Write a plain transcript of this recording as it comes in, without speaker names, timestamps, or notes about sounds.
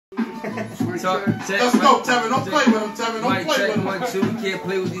So, let's go, Tevin. Don't play with him, Tevin. Don't play with him. 1, 2. Can't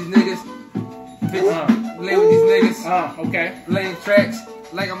play with these niggas. Play with these niggas. Okay. Laying tracks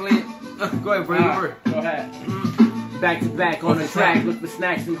like I'm laying. Go ahead, bro. Go ahead. Back to back on the track, look for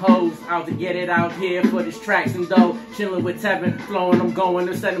snacks and hoes. Out to get it out here for this tracks and dough. Chilling with Tevin, flowing, I'm going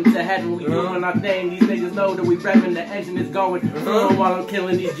to send them to heaven. We doing our thing, these niggas know that we repping, the engine is going. Flowing while I'm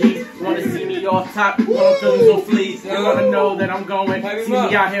killing these G's. Wanna see me off top, while I'm feeling so fleas. They wanna know that I'm going. See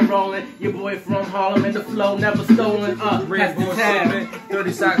me out here rolling. Your boy from Harlem and the flow never stolen. That's the tab.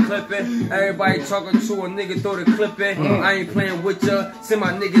 30-shot clipping. Everybody talking to a nigga, throw the clip in. I ain't playing with ya. Send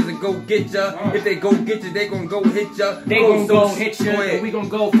my niggas to go get ya. If they go get ya, they gon' go hit ya. They gon' go hit you, and we gon'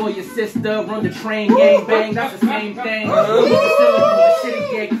 go for your sister. Run the train, gang bang, that's the same thing. The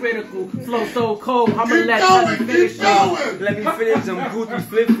shit get critical. Flow so cold, I'ma let you finish. Let me finish them Gucci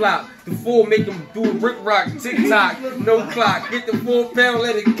flip flop. The 4 make them do a brick rock, TikTok, no clock. Get the 4 pound,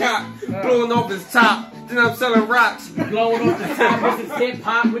 let it cock. Blowing off his top. Then I'm selling rocks. Blowing off the top with the hip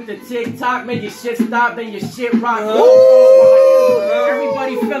hop, with the TikTok. Make your shit stop, then your shit rock.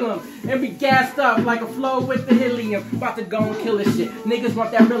 Everybody feel them. And we gassed up like a flow with the helium. About to go and kill this shit. Niggas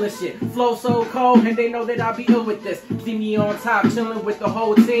want that realer shit. Flow so cold, and they know that I'll be ill with this. See me on top, chilling with the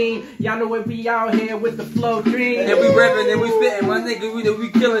whole team. Y'all know it be out here with the flow dream. And we rapping and we spitting, my nigga, we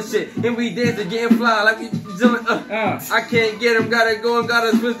killing shit. And we dancing, getting fly like we chilling. I can't get him, gotta go and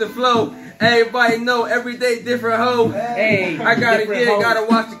gotta switch the flow. Everybody know, every day different hoe. Hey, I gotta gotta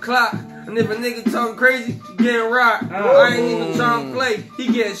watch the clock. And if a nigga talking crazy, he getting rocked. I ain't even trying to play, he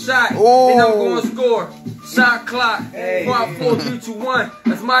getting shot. And I'm going to score. Shot clock. 5, 4, 3, 2, 1.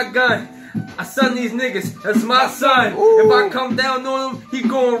 That's my gun. I son these niggas. That's my son. If I come down on him, he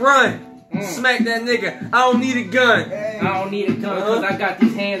gonna run. Smack that nigga. I don't need a gun. I don't need a gun because I got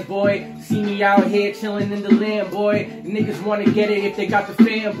these hands, boy. See me out here chilling in the land, boy. Niggas want to get it if they got the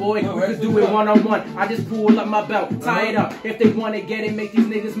fan, boy. We can do it one-on-one. I just pull up my belt, tie it up. If they want to get it, make these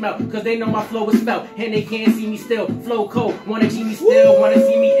niggas melt. Because they know my flow is felt. And they can't see me still. Flow cold. Want to see me still. Want to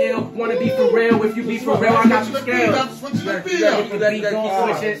see me ill. Want to be for real. If you be for real, I got some skills. You gotta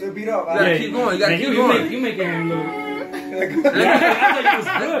keep going. You gotta keep going. You make it look.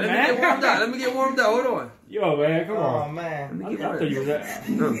 Let me get warmed up. Hold on. Yo, man, come on. Oh, man. I thought you was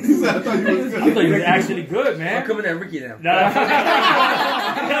actually good, man. I'm coming at Ricky now. No, I'm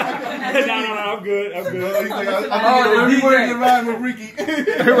good. I'm good. Oh, he wanted to ride with Ricky.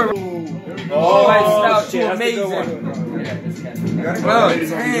 Lifestyle too amazing. Oh,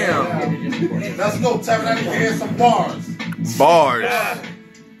 damn. Let's go, Tevin. I need to hear some bars. Bars.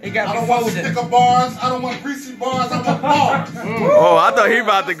 It got I don't want sticker bars. I don't want greasy bars. I want bars. Oh, I thought he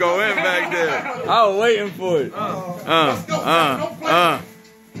about to go in back there. I was waiting for it. Let's go, Tevin. Don't play.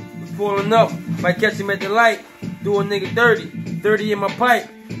 Pulling up, might catch him at the light. Do a nigga 30 in my pipe.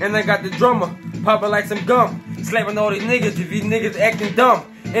 And I got the drummer, popping like some gum. Slapping all these niggas if these niggas acting dumb.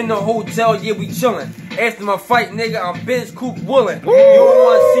 In the hotel, yeah, we chillin'. After my fight, nigga, I'm Benz Coupe woolin'. You don't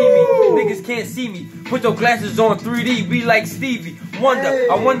wanna see me, niggas can't see me. Put your glasses on 3D, be like Stevie Wonder.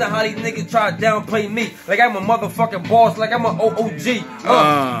 I wonder how these niggas try to downplay me. Like I'm a motherfucking boss, like I'm an OOG.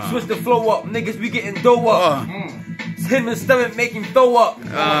 Switch the flow up, niggas, we getting dough up. Hit him in the stomach, make him throw up.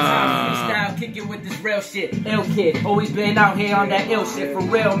 Freestyle, kicking with this real shit. Ill kid, always been out here on that ill shit. For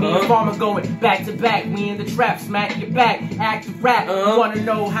real, me and Farmer going back to back. We in the trap, smack your back, active rap. Wanna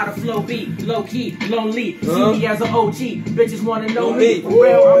know how the flow be? Low key, lonely. See me as an OG. Bitches wanna know me. For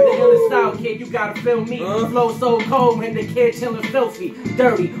real, I'm the illest style kid. You gotta feel me. Flow so cold and the kid chillin' filthy,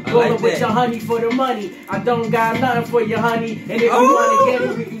 dirty. Rollin' with your honey for the money. I don't got nothing for your honey. And if you wanna get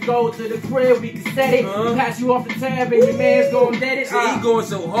it, we can go to the crib. We can set it. Pass you off the tab. Your man's going dead it. See, he going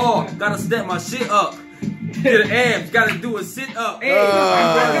so hard. Gotta step my shit up. Get the abs, gotta do a sit up. I'm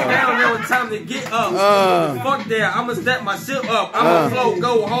breaking down now, it's time to get up. Fuck that, I'ma step my shit up. I'ma flow,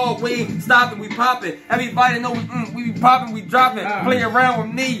 go hard, we ain't stopping, we popping. Everybody know we be popping, we dropping. Play around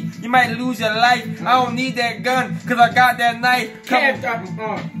with me, you might lose your life. I don't need that gun, cause I got that knife.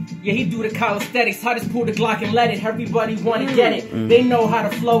 Yeah, he do the calisthenics. I just pull the Glock and let it. Everybody wanna get it. They know how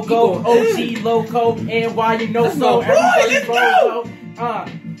the flow go. OG, loco, and why you know so. Everybody go.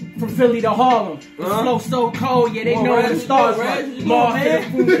 From Philly to Harlem. The flow so cold, yeah, they know where the stars from. More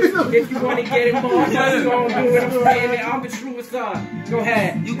if you wanna get it more, you gonna do it. I'm saying it. I'm the truest son. Go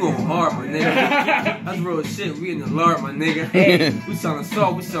ahead. You going hard, my nigga. That's real shit. We in the Lord, my nigga. We selling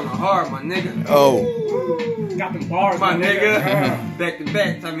salt, we selling hard, my nigga. Oh. Got them bars, my nigga. Back to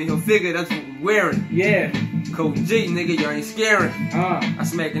back. I mean, he'll figure that's what we're wearing. Yeah. Coach G, nigga, you ain't scaring. I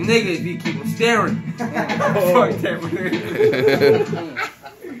smack a nigga if you keep him staring. Fuck that, my nigga.